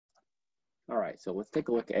All right, so let's take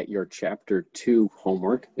a look at your Chapter 2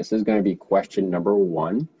 homework. This is going to be question number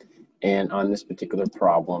 1. And on this particular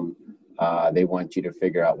problem, they want you to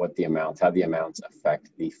figure out what the amounts, how the amounts affect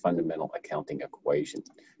the fundamental accounting equation.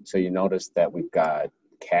 So you notice that we've got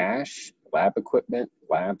cash, lab equipment,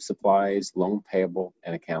 lab supplies, loan payable,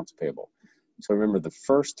 and accounts payable. So remember the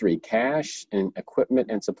first three, cash and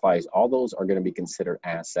equipment and supplies, all those are going to be considered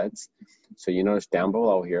assets. So you notice down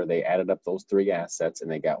below here, they added up those three assets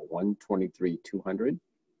and they got 123,200.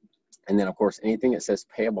 And then of course, anything that says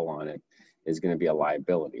payable on it is going to be a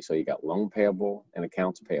liability. So you got loan payable and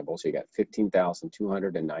accounts payable. So you got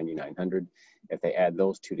 15,200 and 9,900. If they add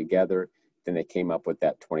those two together, then they came up with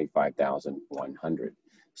that 25,100.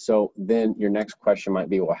 So then your next question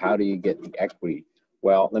might be, well, how do you get the equity?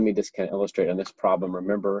 Well, let me just kind of illustrate on this problem.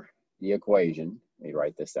 Remember the equation. Let me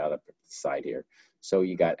write this out up at the side here. So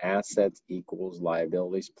you got assets equals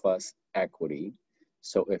liabilities plus equity.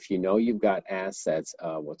 So if you know you've got assets,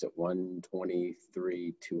 what's it,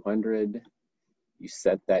 123,200, you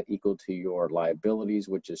set that equal to your liabilities,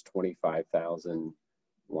 which is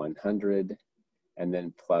 25,100, and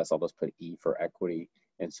then plus, I'll just put E for equity.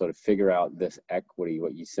 And so to figure out this equity,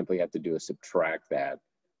 what you simply have to do is subtract that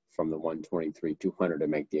from the 123,200 to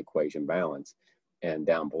make the equation balance. And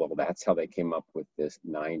down below, that's how they came up with this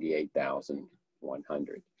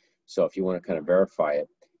 98,100. So if you want to kind of verify it,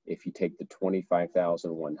 if you take the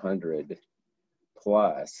 25,100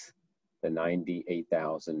 plus the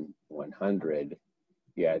 98,100,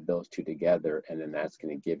 you add those two together, and then that's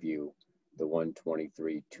going to give you the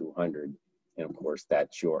 123,200. And of course,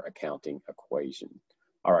 that's your accounting equation.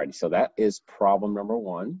 All righty, so that is problem number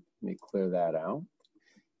 1. Let me clear that out.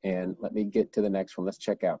 And let me get to the next one. Let's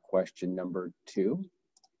check out question number 2.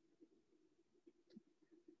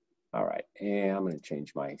 All right, and I'm going to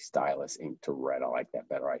change my stylus ink to red. I like that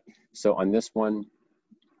better. All right, so on this one,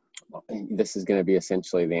 this is going to be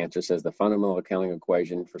essentially the answer says the fundamental accounting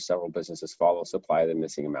equation for several businesses follows supply the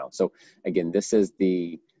missing amount. So again, this is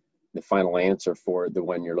the final answer for the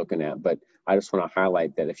one you're looking at. But I just want to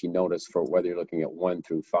highlight that if you notice for whether you're looking at 1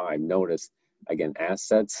 through 5, notice again,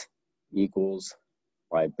 assets equals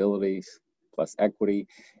liabilities plus equity.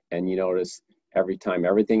 And you notice every time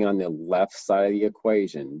everything on the left side of the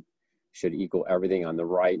equation should equal everything on the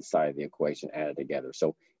right side of the equation added together.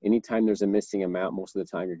 So anytime there's a missing amount, most of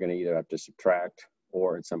the time you're going to either have to subtract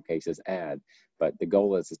or in some cases add. But the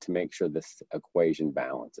goal is to make sure this equation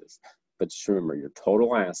balances. But just remember, your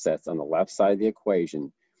total assets on the left side of the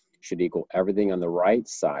equation should equal everything on the right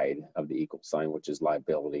side of the equal sign, which is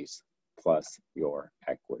liabilities plus your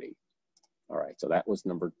equity. All right, so that was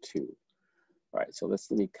number 2. All right, so let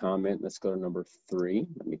me comment. Let's go to number 3.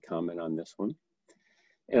 Let me comment on this one.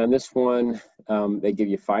 And on this one, they give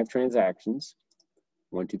you 5 transactions,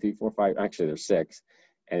 1, 2, 3, 4, 5. Actually, there's 6,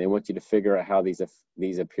 and they want you to figure out how these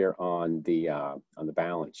appear on the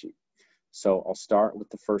balance sheet. So I'll start with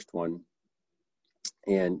the first one,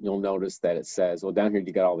 and you'll notice that it says, well, down here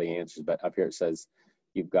you got all the answers, but up here it says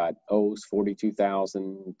you've got O's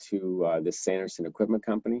 42,000 to this Sanderson Equipment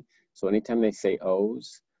Company. So anytime they say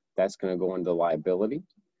O's, that's going to go into liability.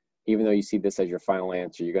 Even though you see this as your final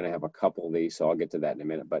answer, you're going to have a couple of these, so I'll get to that in a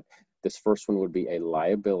minute. But this first one would be a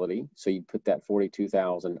liability. So you put that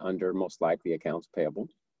 42,000 under most likely accounts payable.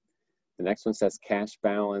 The next one says cash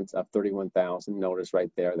balance of 31,000. Notice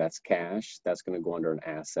right there, that's cash. That's going to go under an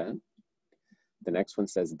asset. The next one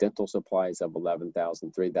says dental supplies of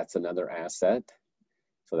 11,003. That's another asset.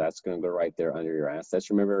 So that's going to go right there under your assets.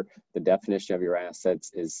 Remember, the definition of your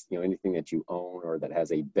assets is, you know, anything that you own or that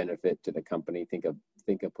has a benefit to the company. Think of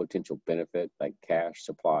potential benefit like cash,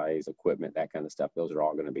 supplies, equipment, that kind of stuff. Those are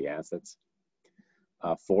all going to be assets.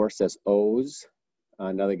 4 says O's.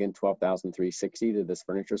 Another again, 12,360 to this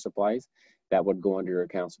furniture supplies. That would go under your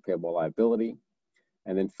accounts payable liability.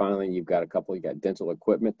 And then finally, you've got a couple. You got dental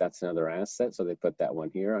equipment. That's another asset. So they put that one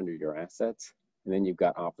here under your assets. And then you've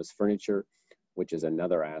got office furniture, which is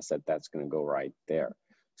another asset that's going to go right there.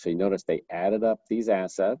 So you notice they added up these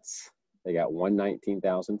assets. They got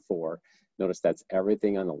 119,004. Notice that's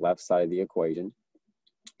everything on the left side of the equation.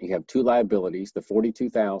 You have 2 liabilities, the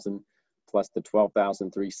 42,000 plus the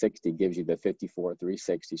 12,360 gives you the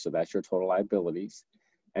 54,360. So that's your total liabilities.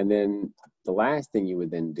 And then the last thing you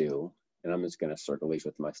would then do, and I'm just going to circle these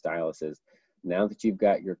with my stylus, is now that you've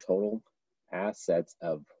got your total assets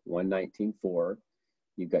of 119,400,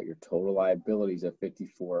 you've got your total liabilities of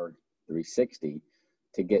 54,360.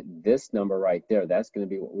 To get this number right there, that's going to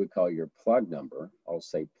be what we call your plug number. I'll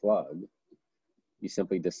say plug. You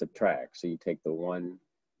simply just subtract. So you take the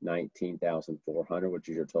 119,400, which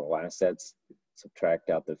is your total assets, subtract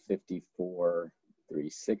out the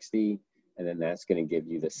 54,360, and then that's going to give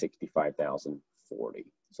you the 65,040.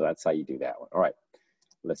 So that's how you do that one. All right,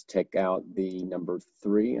 let's check out the number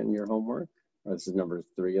 3 in your homework. This is number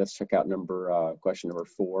 3. Let's check out question number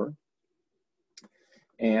 4.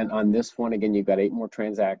 And on this one, again, you've got 8 more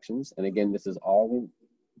transactions. And again, this is all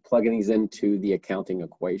plugging these into the accounting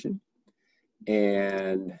equation.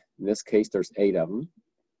 And in this case, there's 8 of them.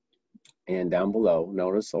 And down below,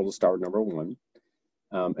 notice I'll just start with number 1.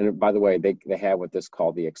 And by the way, they have what this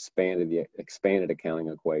called the expanded accounting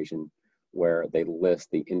equation, where they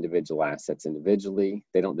list the individual assets individually.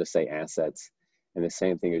 They don't just say assets. And the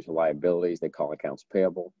same thing as your liabilities, they call accounts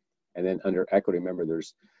payable. And then under equity, remember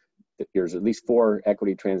there's at least 4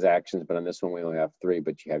 equity transactions, but on this one we only have 3.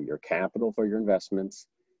 But you have your capital for your investments,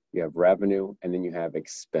 you have revenue, and then you have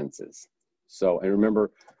expenses. So, and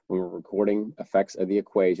remember, when we're recording effects of the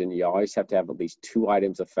equation, you always have to have at least 2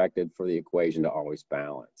 items affected for the equation to always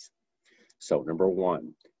balance. So number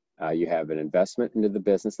 1, you have an investment into the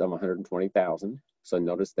business of $120,000. So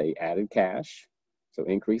notice they added cash, so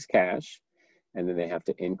increase cash, and then they have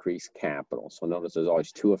to increase capital. So notice there's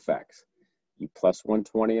always 2 effects. You plus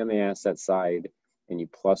 120 on the asset side, and you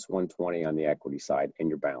plus 120 on the equity side, and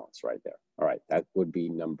your balance right there. All right, that would be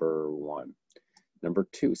number 1. Number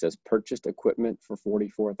 2 says purchased equipment for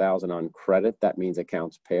 $44,000 on credit. That means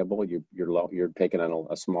accounts payable. You're taking on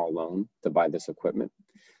a small loan to buy this equipment.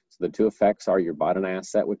 So the 2 effects are you bought an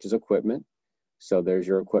asset, which is equipment. So there's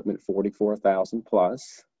your equipment, $44,000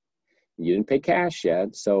 plus. You didn't pay cash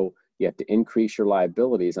yet, so you have to increase your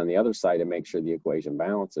liabilities on the other side to make sure the equation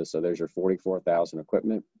balances. So there's your $44,000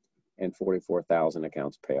 equipment and $44,000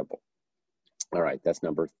 accounts payable. All right, that's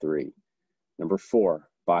number 3. Number 4,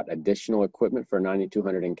 bought additional equipment for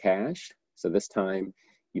 $9,200 in cash. So this time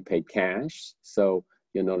you paid cash. So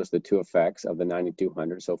you'll notice the 2 effects of the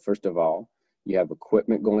 $9,200. So first of all, you have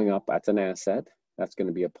equipment going up. That's an asset. That's going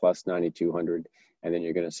to be a plus $9,200. And then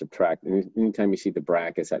you're going to subtract. Anytime you see the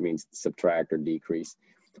brackets, that means subtract or decrease.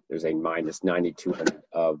 There's a minus $9,200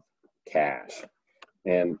 of cash.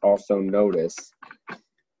 And also notice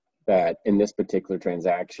that in this particular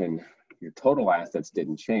transaction, your total assets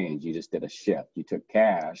didn't change. You just did a shift. You took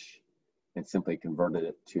cash and simply converted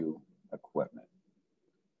it to equipment.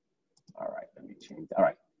 All right, let me change that. All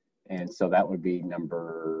right, and so that would be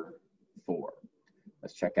number 4.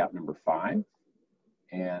 Let's check out number 5.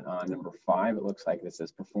 And on number 5, it looks like this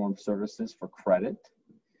says perform services for credit.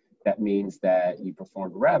 That means that you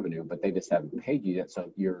performed revenue, but they just haven't paid you yet.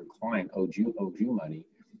 So your client owed you money.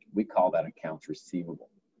 We call that accounts receivable.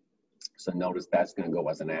 So notice that's going to go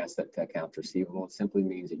as an asset to accounts receivable. It simply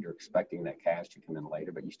means that you're expecting that cash to come in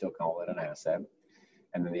later, but you still call it an asset.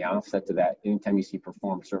 And then the offset to that, anytime you see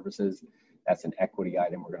perform services, that's an equity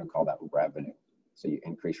item. We're going to call that revenue. So you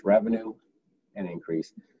increase revenue and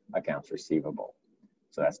increase accounts receivable.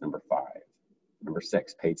 So that's number 5. Number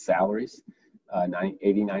 6, paid salaries,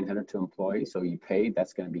 $8,900 to employees. So you paid,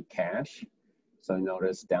 that's going to be cash. So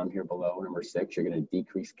notice down here below, number 6, you're going to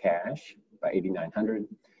decrease cash by $8,900.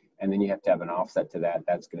 And then you have to have an offset to that.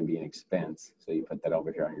 That's going to be an expense. So you put that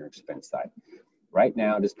over here on your expense side. Right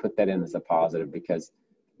now, just put that in as a positive because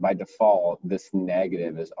by default, this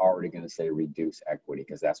negative is already going to say reduce equity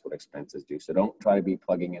because that's what expenses do. So don't try to be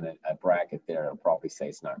plugging in a bracket there. It'll probably say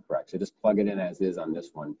it's not correct. So just plug it in as is on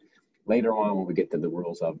this one. Later on, when we get to the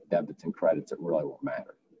rules of debits and credits, it really won't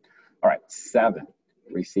matter. All right, 7,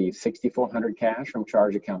 receive $6,400 cash from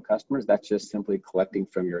charge account customers. That's just simply collecting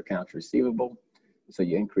from your accounts receivable. So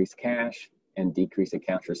you increase cash and decrease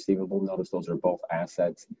accounts receivable. Notice those are both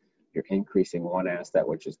assets. You're increasing one asset,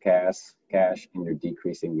 which is cash, and you're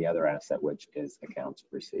decreasing the other asset, which is accounts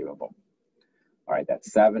receivable. All right,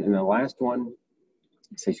 that's 7. And the last one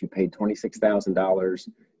says you paid $26,000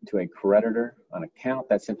 to a creditor on account.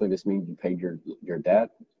 That simply just means you paid your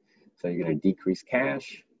debt. So you're going to decrease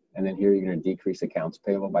cash, and then here you're going to decrease accounts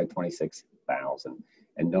payable by $26,000.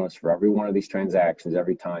 And notice for every one of these transactions,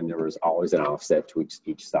 every time there was always an offset to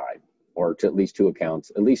each side, or to at least 2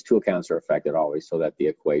 accounts. At least 2 accounts are affected always so that the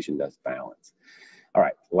equation does balance. All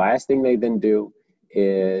right, last thing they then do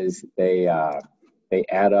is they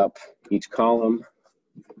add up each column.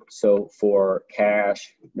 So for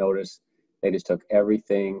cash, notice they just took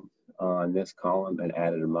everything on this column and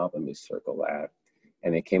added them up. Let me circle that.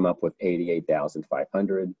 And they came up with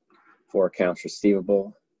 $88,500. For accounts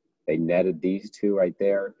receivable, they netted these 2 right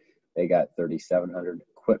there. They got $3,700.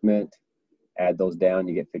 Equipment, add those down,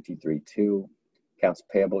 you get $53,200. Accounts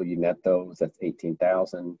payable, you net those, that's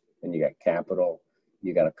 $18,000. Then you got capital,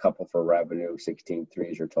 you got a couple for revenue,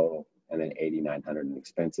 $16,300 is your total, and then $8,900 in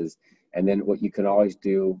expenses. And then what you can always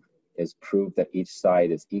do is prove that each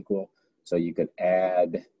side is equal. So you could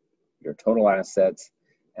add your total assets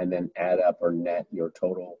and then add up or net your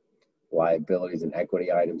total liabilities and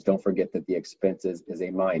equity items. Don't forget that the expenses is a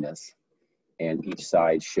minus, and each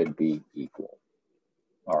side should be equal.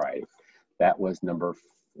 All right, that was number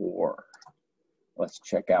 4. Let's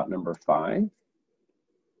check out number 5.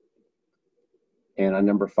 And on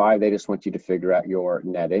number 5, they just want you to figure out your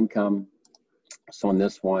net income. So on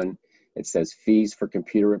this one, it says fees for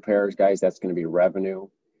computer repairs, guys. That's going to be revenue.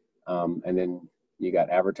 And then you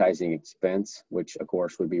got advertising expense, which of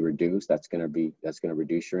course would be reduced. That's going to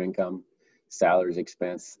reduce your income. Salaries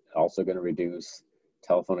expense also going to reduce.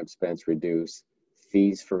 Telephone expense reduce.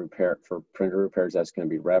 Fees for printer repairs, that's going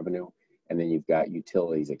to be revenue. And then you've got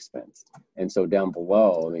utilities expense. And so down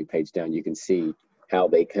below, let me page down, you can see how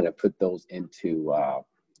they kind of put those into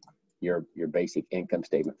your basic income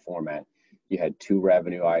statement format. You had 2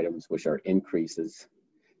 revenue items, which are increases,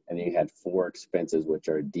 and then you had 4 expenses, which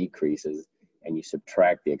are decreases, and you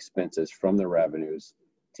subtract the expenses from the revenues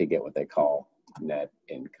to get what they call net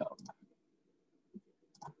income.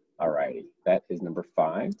 All righty, that is number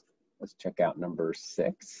 5. Let's check out number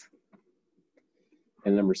 6.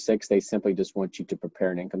 And number 6, they simply just want you to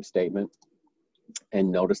prepare an income statement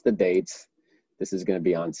and notice the dates. This is going to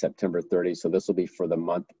be on September 30th, so this will be for the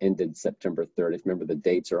month ended September 30th. Remember, the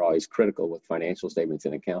dates are always critical with financial statements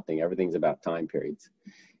and accounting. Everything's about time periods.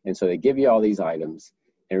 And so they give you all these items.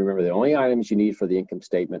 And remember, the only items you need for the income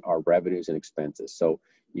statement are revenues and expenses. So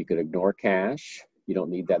you could ignore cash. You don't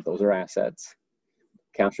need that. Those are assets.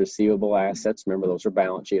 Accounts receivable assets. Remember, those are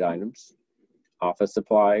balance sheet items. Office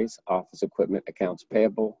supplies, office equipment, accounts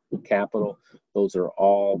payable, capital, those are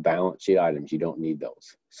all balance sheet items. You don't need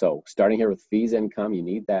those. So starting here with fees income, you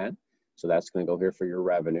need that. So that's going to go here for your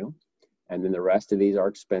revenue. And then the rest of these are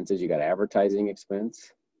expenses. You got advertising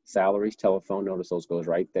expense, salaries, telephone, notice those goes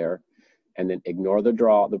right there. And then ignore the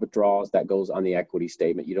withdrawals, that goes on the equity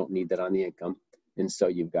statement. You don't need that on the income. And so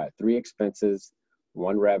you've got 3 expenses,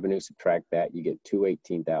 1 revenue, subtract that, you get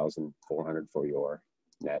 $218,400 for your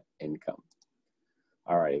net income.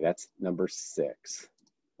 All right, that's number 6.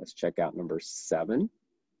 Let's check out number 7.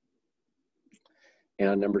 And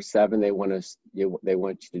on number 7, they want you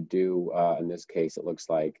to do, in this case, it looks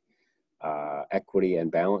like equity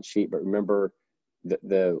and balance sheet. But remember,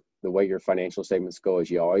 the way your financial statements go is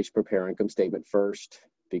you always prepare income statement first,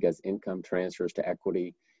 because income transfers to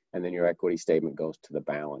equity, and then your equity statement goes to the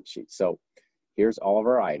balance sheet. So here's all of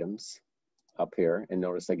our items up here. And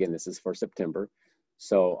notice, again, this is for September.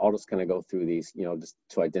 So I'll just kind of go through these, just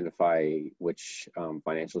to identify which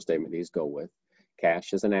financial statement these go with.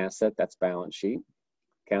 Cash is an asset, that's balance sheet.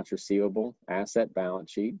 Accounts receivable, asset, balance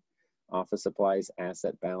sheet. Office supplies,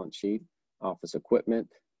 asset, balance sheet. Office equipment,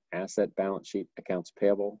 asset, balance sheet. Accounts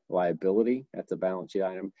payable, liability, that's a balance sheet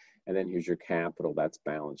item. And then here's your capital, that's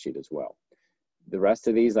balance sheet as well. The rest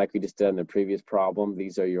of these, like we just did in the previous problem,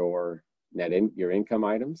 these are your your income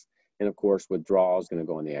items. And of course, withdrawal is going to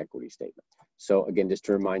go in the equity statement. So again, just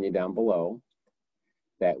to remind you down below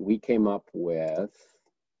that we came up with,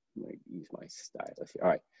 I'm going to use my stylus here. All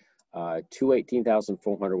right,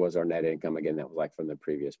 $218,400 was our net income. Again, that was like from the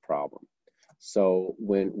previous problem. So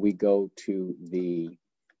when we go to the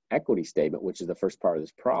equity statement, which is the first part of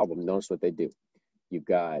this problem, notice what they do. You've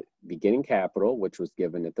got beginning capital, which was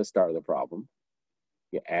given at the start of the problem.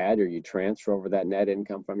 You add or you transfer over that net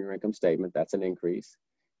income from your income statement. That's an increase.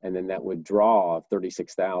 And then that withdrawal of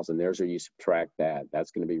 $36,000, there's where you subtract that. That's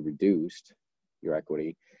going to be reduced, your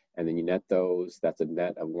equity. And then you net those. That's a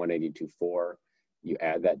net of $182,400. You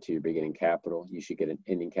add that to your beginning capital. You should get an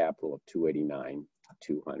ending capital of $289,200.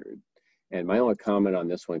 And my only comment on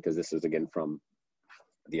this one, because this is again from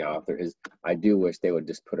the author, is I do wish they would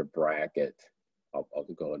just put a bracket. I'll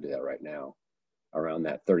go and do that right now, around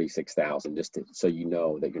that $36,000, just so you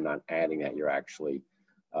know that you're not adding that, you're actually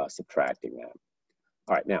subtracting that.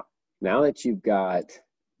 All right, now that you've got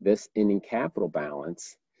this ending capital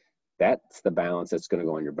balance, that's the balance that's going to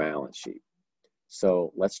go on your balance sheet.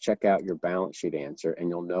 So let's check out your balance sheet answer, and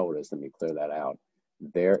you'll notice, let me clear that out,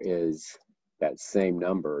 there is that same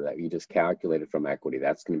number that you just calculated from equity.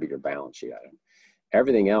 That's going to be your balance sheet item.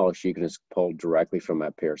 Everything else you can just pull directly from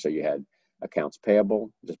up here. So you had accounts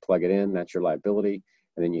payable, just plug it in, that's your liability.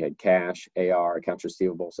 And then you had cash, AR, accounts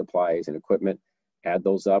receivable, supplies, and equipment. Add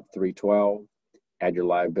those up, 312. Add your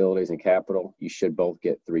liabilities and capital, you should both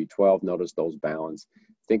get 312. Notice those balance.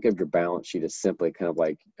 Think of your balance sheet as simply kind of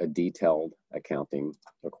like a detailed accounting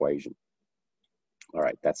equation. All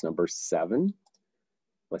right, that's number 7.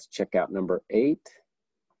 Let's check out number 8.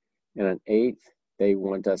 And on 8, they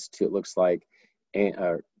want us to, it looks like,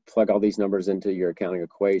 plug all these numbers into your accounting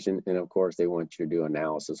equation. And of course, they want you to do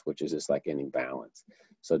analysis, which is just like ending balance.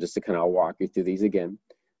 So just to kind of walk you through these again.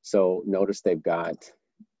 So notice they've got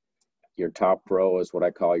Your top row is what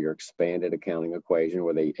I call your expanded accounting equation,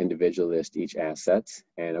 where they individually list each assets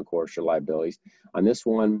and, of course, your liabilities. On this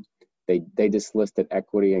one, they just listed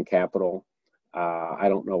equity and capital. I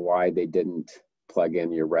don't know why they didn't plug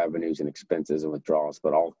in your revenues and expenses and withdrawals,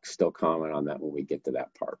 but I'll still comment on that when we get to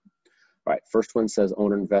that part. All right, first one says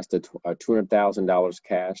owner invested $200,000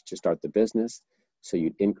 cash to start the business. So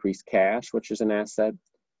you'd increase cash, which is an asset,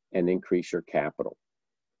 and increase your capital.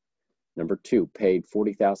 Number two, paid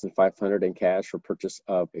 $40,500 in cash for purchase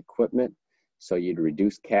of equipment. So you'd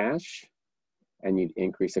reduce cash and you'd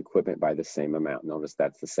increase equipment by the same amount. Notice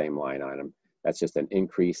that's the same line item. That's just an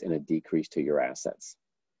increase and a decrease to your assets.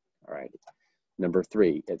 All right. Number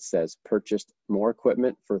three, it says purchased more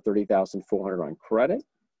equipment for $30,400 on credit.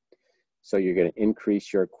 So you're going to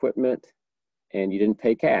increase your equipment, and you didn't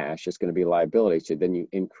pay cash. It's going to be liability. So then you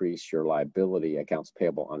increase your liability accounts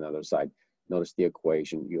payable on the other side. Notice the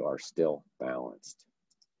equation, you are still balanced.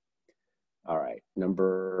 All right,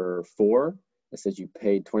 number four, it says you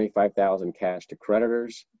paid $25,000 cash to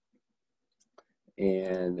creditors.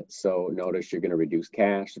 And so notice you're going to reduce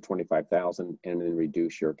cash to $25,000 and then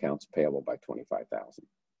reduce your accounts payable by $25,000.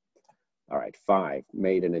 All right, five,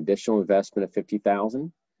 made an additional investment of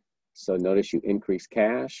 $50,000. So notice you increase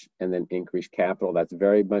cash and then increase capital. That's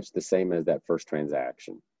very much the same as that first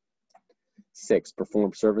transaction. Six,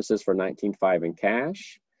 perform services for $19,500 in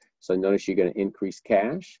cash. So notice you're going to increase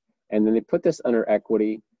cash. And then they put this under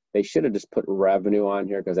equity. They should have just put revenue on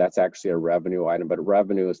here because that's actually a revenue item, but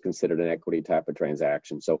revenue is considered an equity type of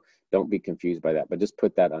transaction. So don't be confused by that, but just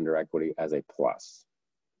put that under equity as a plus.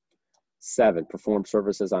 Seven, perform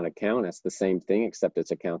services on account. That's the same thing, except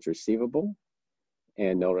it's accounts receivable.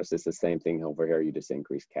 And notice it's the same thing over here. You just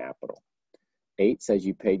increase capital. Eight says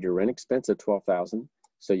you paid your rent expense of $12,000.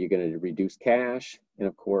 So you're going to reduce cash. And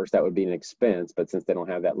of course, that would be an expense. But since they don't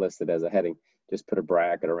have that listed as a heading, just put a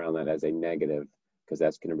bracket around that as a negative, because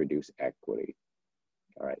that's going to reduce equity.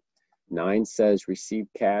 All right. Nine says receive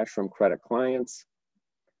cash from credit clients,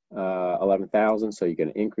 $11,000. So you're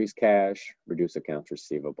going to increase cash, reduce accounts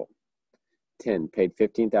receivable. 10, paid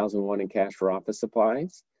 $15,001 in cash for office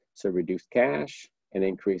supplies. So reduce cash and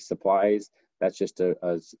increase supplies. That's just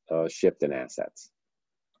a shift in assets.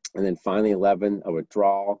 And then finally, 11, a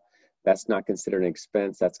withdrawal. That's not considered an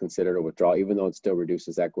expense. That's considered a withdrawal, even though it still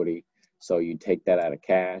reduces equity. So you take that out of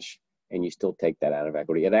cash and you still take that out of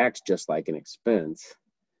equity. It acts just like an expense,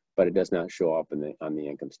 but it does not show up on the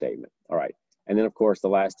income statement. All right. And then, of course, the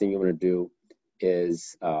last thing you want to do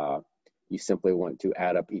is you simply want to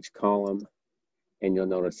add up each column. And you'll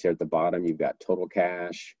notice here at the bottom, you've got total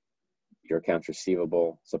cash, your accounts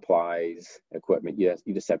receivable, supplies, equipment. You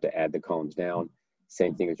just have to add the columns down.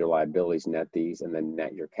 Same thing as your liabilities, net these, and then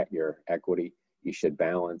net your equity. You should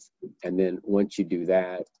balance. And then once you do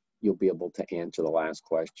that, you'll be able to answer the last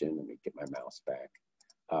question. Let me get my mouse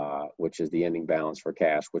back, which is the ending balance for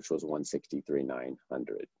cash, which was $163,900.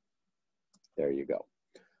 There you go. All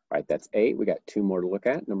right, that's 8. We got 2 more to look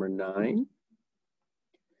at. Number 9.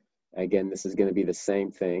 Again, this is going to be the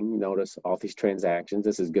same thing. Notice all these transactions.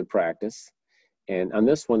 This is good practice. And on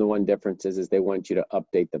this one, the one difference is they want you to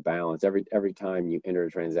update the balance. Every time you enter a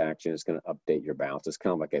transaction, it's going to update your balance. It's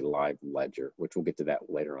kind of like a live ledger, which we'll get to that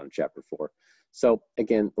later on in chapter 4. So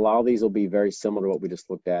again, a lot of these will be very similar to what we just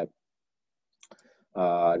looked at.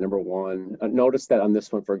 Number 1, notice that on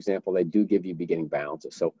this one, for example, they do give you beginning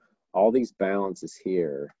balances. So all these balances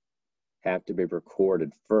here have to be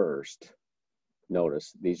recorded first.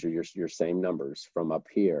 Notice these are your same numbers from up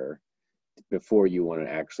here before you want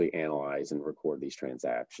to actually analyze and record these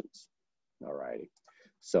transactions. All righty.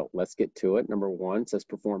 So let's get to it. Number 1 says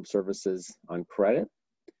perform services on credit.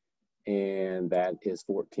 And that is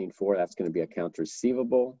 14.4. That's going to be accounts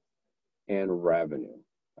receivable and revenue.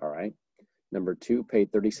 All right. Number 2,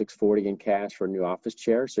 paid $36.40 in cash for a new office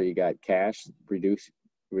chair. So you got cash, reduce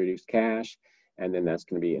cash, and then that's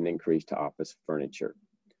going to be an increase to office furniture.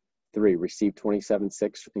 3, received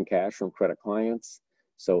 $27.6 in cash from credit clients.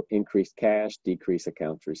 So increased cash, decrease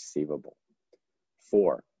accounts receivable.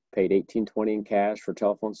 4, paid $18.20 in cash for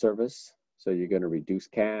telephone service. So you're going to reduce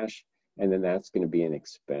cash, and then that's going to be an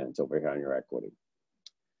expense over here on your equity.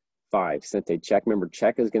 5, sent a check. Remember,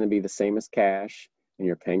 check is going to be the same as cash, and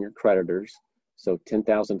you're paying your creditors. So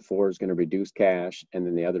 $10,004 is going to reduce cash, and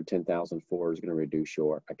then the other $10,004 is going to reduce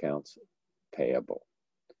your accounts payable.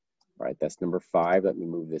 All right, that's number 5. Let me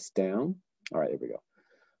move this down. All right, there we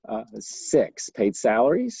go. 6, paid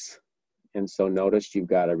salaries. And so notice you've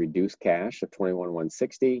got a reduced cash of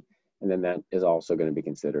 $21,160, and then that is also going to be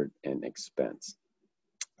considered an expense.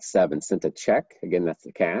 7, sent a check. Again, that's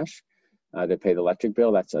the cash. To pay the electric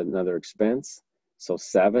bill, that's another expense. So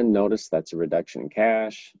 7, notice that's a reduction in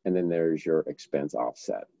cash, and then there's your expense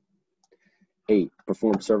offset. 8,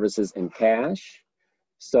 perform services in cash.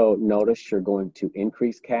 So notice you're going to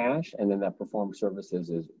increase cash, and then that perform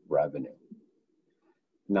services is revenue.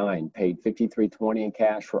 9, paid $53.20 in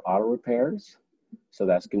cash for auto repairs. So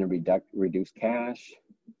that's going to reduce cash,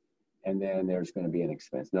 and then there's going to be an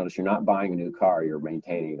expense. Notice you're not buying a new car, you're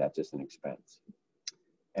maintaining, that's just an expense.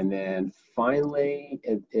 And then finally,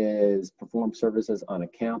 it is perform services on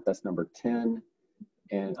account. That's number 10.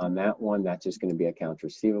 And on that one, that's just going to be accounts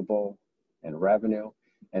receivable and revenue.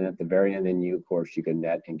 And at the very end, then of course, you can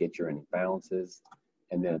net and get your ending balances.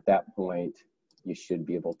 And then at that point, you should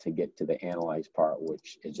be able to get to the analyze part,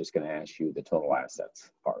 which is just going to ask you the total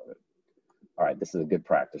assets part of it. All right, this is a good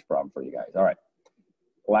practice problem for you guys. All right,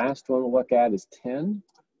 last one we'll look at is 10.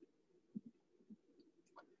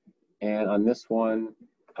 And on this one,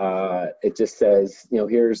 it just says,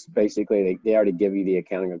 here's basically, they already give you the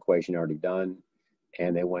accounting equation already done,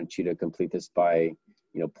 and they want you to complete this by,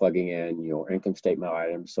 plugging in your income statement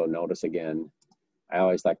items. So notice again, I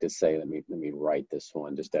always like to say, let me write this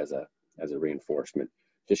one just as a reinforcement.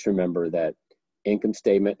 Just remember that income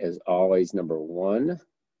statement is always number 1,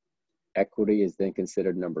 equity is then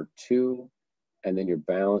considered number 2, and then your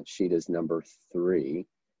balance sheet is number 3.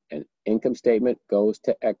 And income statement goes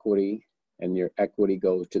to equity, and your equity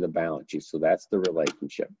goes to the balance sheet. So that's the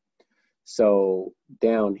relationship. So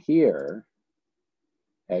down here,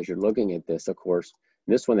 as you're looking at this, of course,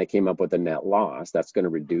 this one they came up with a net loss. That's going to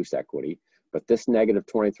reduce equity. But this negative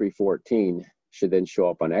 2314 should then show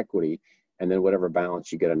up on equity, and then whatever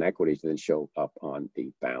balance you get on equity should then show up on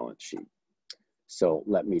the balance sheet. So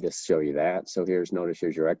let me just show you that. So notice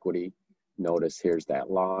here's your equity. Notice here's that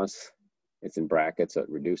loss. It's in brackets, so it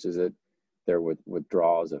reduces it. There with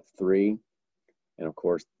withdrawals of 3. And of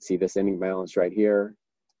course, see this ending balance right here?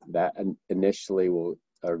 That initially will,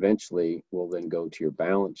 or eventually will then go to your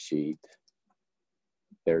balance sheet.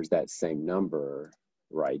 There's that same number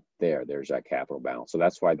right there. There's that capital balance. So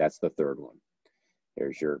that's why that's the third one.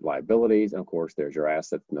 There's your liabilities, and of course, there's your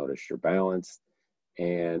assets. Notice your balance.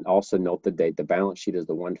 And also note the date. The balance sheet is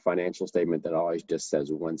the one financial statement that always just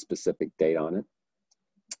says one specific date on it.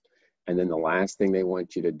 And then the last thing they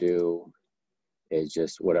want you to do is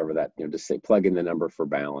just whatever that, just say, plug in the number for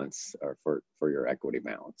balance or for your equity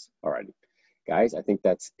balance. All right, guys, I think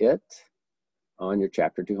that's it on your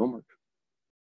Chapter 2 homework.